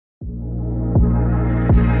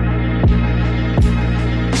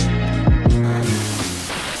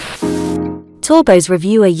Toorbos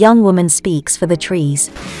review. A young woman speaks for the trees.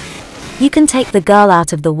 You can take the girl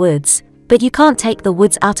out of the woods, but you can't take the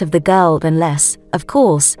woods out of the girl unless, of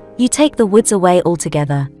course, you take the woods away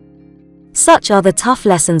altogether. Such are the tough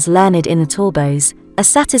lessons learned in Toorbos, a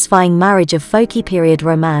satisfying marriage of folky period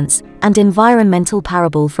romance and environmental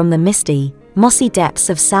parable from the misty, mossy depths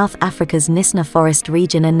of South Africa's Nisna Forest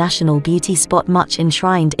region, a national beauty spot much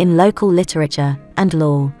enshrined in local literature and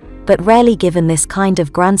lore, but rarely given this kind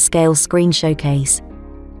of grand-scale screen showcase.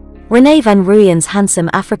 René van Rooyen's handsome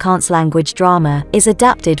Afrikaans language drama is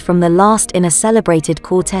adapted from the last in a celebrated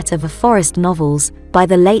quartet of forest novels by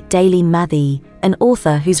the late Daleen Matthee, an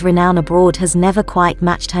author whose renown abroad has never quite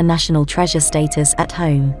matched her national treasure status at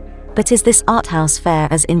home. But is this arthouse fare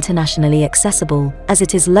as internationally accessible as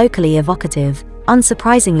it is locally evocative,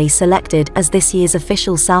 unsurprisingly selected as this year's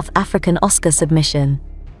official South African Oscar submission?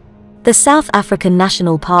 The South African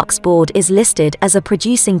National Parks Board is listed as a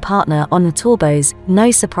producing partner on Toorbos, no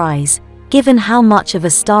surprise, given how much of a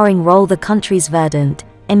starring role the country's verdant,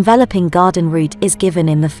 enveloping garden route is given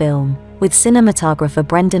in the film, with cinematographer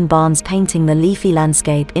Brendan Barnes painting the leafy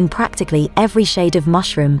landscape in practically every shade of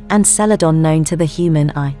mushroom and celadon known to the human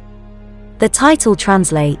eye. The title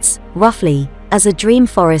translates, roughly, as a dream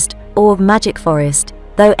forest or magic forest,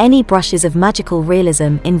 though any brushes of magical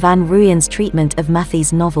realism in Van Rooyen's treatment of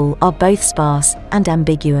Mathee's novel are both sparse and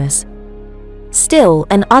ambiguous. Still,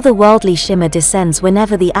 an otherworldly shimmer descends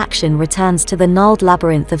whenever the action returns to the gnarled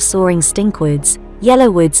labyrinth of soaring stinkwoods,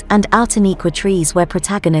 yellowwoods and outaniqua trees where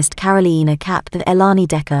protagonist Carolina Capt Elani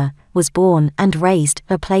Decker was born and raised,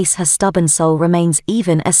 a place her stubborn soul remains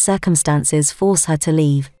even as circumstances force her to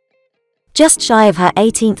leave. Just shy of her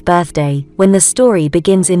 18th birthday, when the story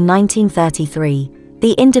begins in 1933,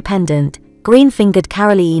 the independent, green-fingered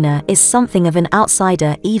Carolina is something of an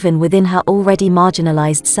outsider even within her already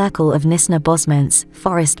marginalized circle of Nisna Bosmans,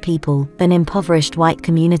 forest people, an impoverished white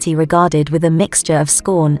community regarded with a mixture of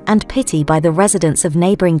scorn and pity by the residents of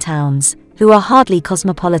neighboring towns, who are hardly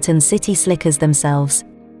cosmopolitan city slickers themselves.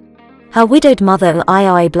 Her widowed mother,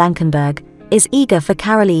 Ia Blankenberg, is eager for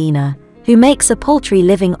Carolina, who makes a paltry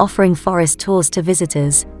living offering forest tours to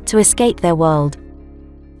visitors, to escape their world.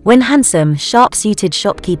 When handsome, sharp-suited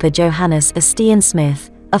shopkeeper Johannes Estienne Smith,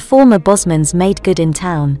 a former Bosman's made good in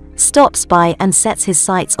town, stops by and sets his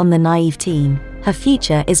sights on the naive teen, her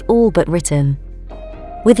future is all but written.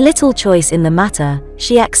 With little choice in the matter,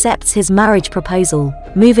 she accepts his marriage proposal,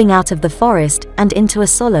 moving out of the forest and into a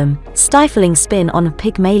solemn, stifling spin on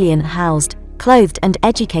Pygmalion, housed, clothed and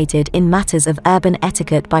educated in matters of urban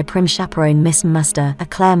etiquette by prim chaperone Miss Muster, a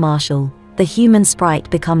Claire Marshall. The human sprite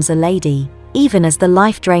becomes a lady, even as the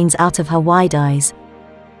life drains out of her wide eyes.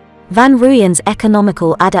 Van Rooyen's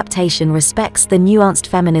economical adaptation respects the nuanced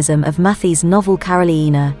feminism of Mathee's novel.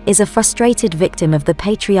 Carolina is a frustrated victim of the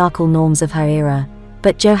patriarchal norms of her era,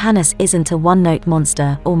 but Johannes isn't a one-note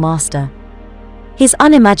monster or master. His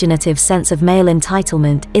unimaginative sense of male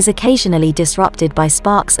entitlement is occasionally disrupted by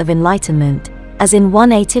sparks of enlightenment, as in one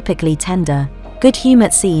atypically tender,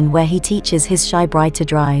 good-humored scene where he teaches his shy bride to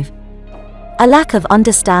drive. A lack of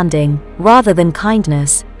understanding, rather than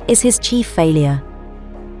kindness, is his chief failure.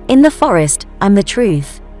 In the forest, I'm the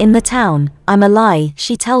truth, in the town, I'm a lie,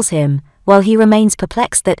 she tells him, while he remains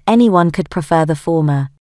perplexed that anyone could prefer the former.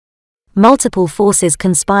 Multiple forces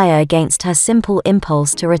conspire against her simple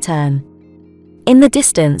impulse to return. In the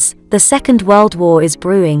distance, the Second World War is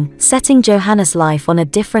brewing, setting Johannes' life on a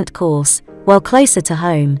different course, while closer to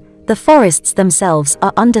home, the forests themselves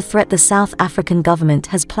are under threat. The South African government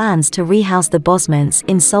has plans to rehouse the Bosmans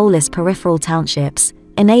in soulless peripheral townships,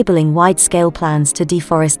 enabling wide-scale plans to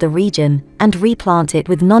deforest the region and replant it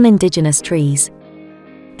with non-indigenous trees.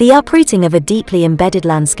 The uprooting of a deeply embedded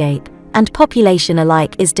landscape and population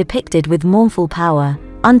alike is depicted with mournful power,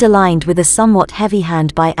 underlined with a somewhat heavy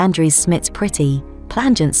hand by Andries Smith's pretty,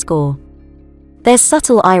 plangent score. There's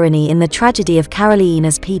subtle irony in the tragedy of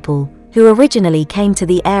Carolina's people, who originally came to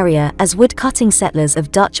the area as wood-cutting settlers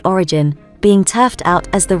of Dutch origin, being turfed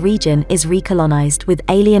out as the region is recolonized with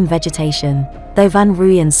alien vegetation, though Van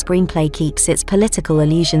Rooyen's screenplay keeps its political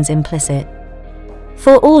allusions implicit.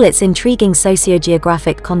 For all its intriguing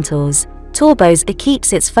sociogeographic contours, Toorbos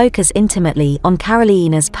keeps its focus intimately on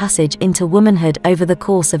Carolina's passage into womanhood over the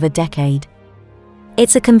course of a decade.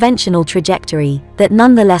 It's a conventional trajectory that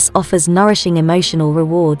nonetheless offers nourishing emotional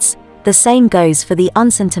rewards. The same goes for the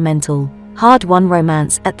unsentimental, hard-won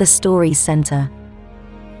romance at the story's center.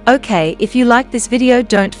 Okay, if you like this video,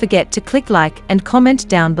 don't forget to click like and comment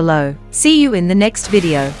down below. See you in the next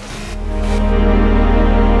video.